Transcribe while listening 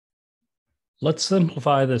Let's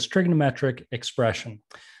simplify this trigonometric expression.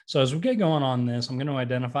 So as we get going on this, I'm going to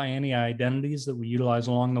identify any identities that we utilize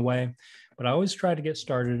along the way, but I always try to get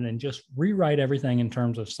started and just rewrite everything in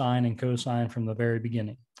terms of sine and cosine from the very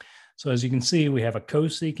beginning. So as you can see, we have a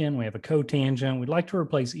cosecant, we have a cotangent. We'd like to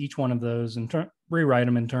replace each one of those and rewrite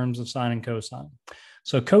them in terms of sine and cosine.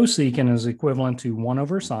 So cosecant is equivalent to 1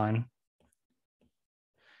 over sine.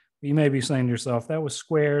 You may be saying to yourself, that was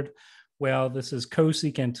squared. Well, this is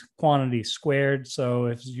cosecant quantity squared. So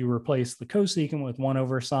if you replace the cosecant with 1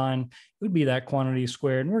 over sine, it would be that quantity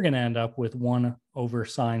squared. And we're going to end up with 1 over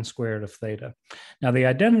sine squared of theta. Now, the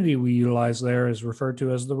identity we utilize there is referred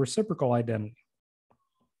to as the reciprocal identity.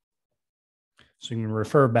 So you can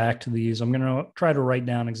refer back to these. I'm going to try to write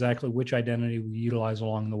down exactly which identity we utilize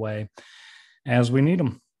along the way as we need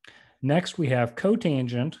them. Next, we have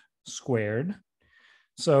cotangent squared.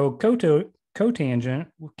 So cotangent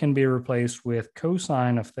can be replaced with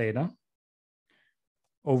cosine of theta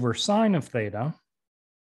over sine of theta.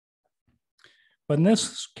 But in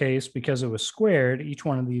this case, because it was squared, each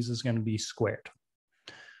one of these is going to be squared.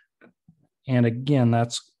 And again,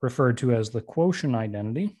 that's referred to as the quotient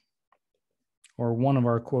identity, or one of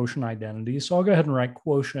our quotient identities. So I'll go ahead and write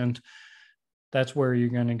quotient. That's where you're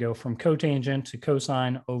going to go from cotangent to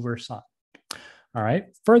cosine over sine. All right,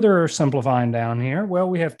 further simplifying down here, well,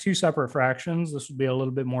 we have two separate fractions. This would be a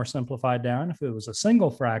little bit more simplified down if it was a single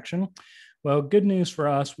fraction. Well, good news for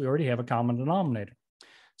us, we already have a common denominator.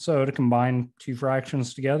 So to combine two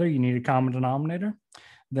fractions together, you need a common denominator.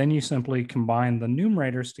 Then you simply combine the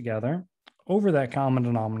numerators together over that common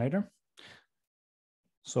denominator.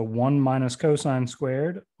 So 1 minus cosine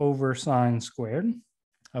squared over sine squared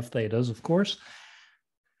of thetas, of course.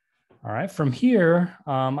 All right, from here,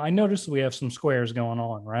 I noticed we have some squares going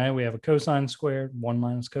on, right? We have a cosine squared, 1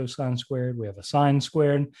 minus cosine squared. We have a sine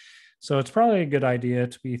squared. So it's probably a good idea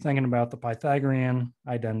to be thinking about the Pythagorean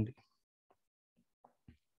identity.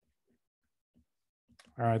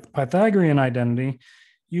 All right, the Pythagorean identity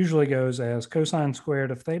usually goes as cosine squared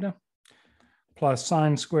of theta plus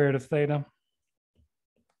sine squared of theta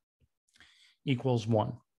equals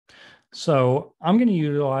 1. So I'm going to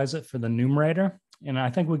utilize it for the numerator. And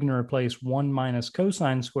I think we can replace 1 minus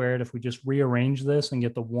cosine squared if we just rearrange this and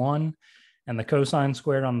get the 1 and the cosine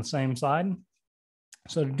squared on the same side.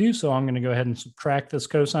 So to do so, I'm going to go ahead and subtract this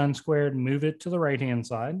cosine squared and move it to the right-hand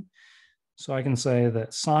side. So I can say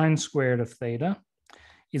that sine squared of theta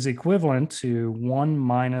is equivalent to 1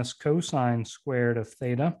 minus cosine squared of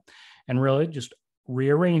theta. And really just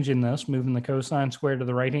rearranging this, moving the cosine squared to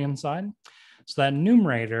the right-hand side. So that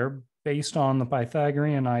numerator, based on the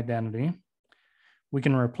Pythagorean identity, we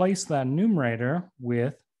can replace that numerator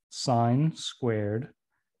with sine squared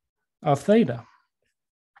of theta.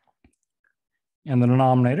 And the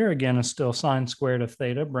denominator, again, is still sine squared of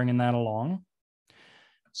theta, bringing that along.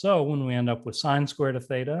 So when we end up with sine squared of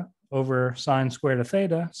theta over sine squared of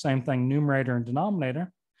theta, same thing, numerator and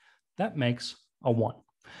denominator, that makes a 1.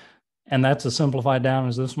 And that's as simplified down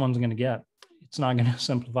as this one's going to get. It's not going to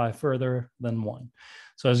simplify further than 1.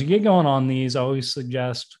 So as you get going on these, I always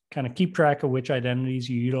suggest kind of keep track of which identities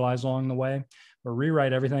you utilize along the way, but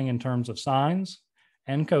rewrite everything in terms of sines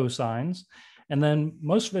and cosines. And then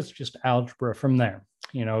most of it's just algebra from there.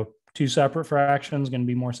 You know, two separate fractions going to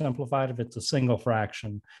be more simplified if it's a single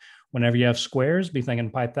fraction. Whenever you have squares, be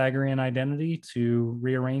thinking Pythagorean identity to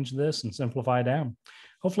rearrange this and simplify down.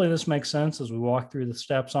 Hopefully this makes sense as we walk through the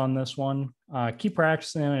steps on this one. Keep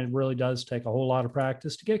practicing. It really does take a whole lot of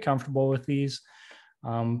practice to get comfortable with these.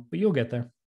 But you'll get there.